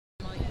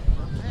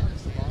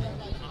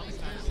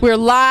We're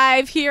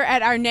live here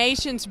at our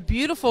nation's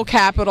beautiful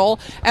capital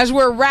as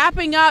we're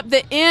wrapping up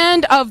the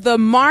end of the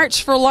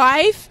March for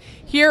Life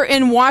here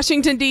in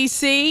Washington,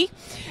 D.C.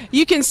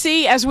 You can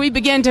see as we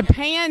begin to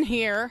pan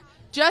here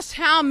just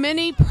how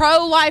many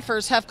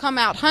pro-lifers have come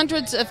out,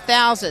 hundreds of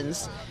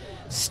thousands,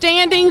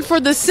 standing for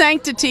the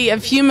sanctity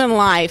of human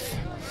life.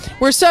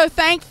 We're so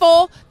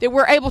thankful that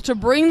we're able to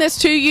bring this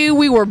to you.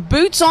 We were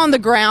boots on the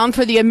ground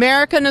for the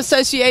American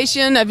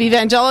Association of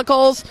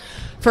Evangelicals,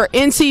 for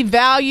NC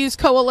Values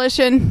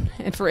Coalition,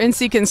 and for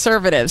NC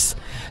Conservatives.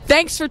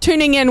 Thanks for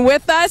tuning in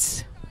with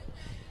us.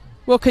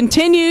 We'll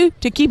continue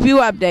to keep you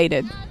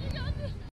updated.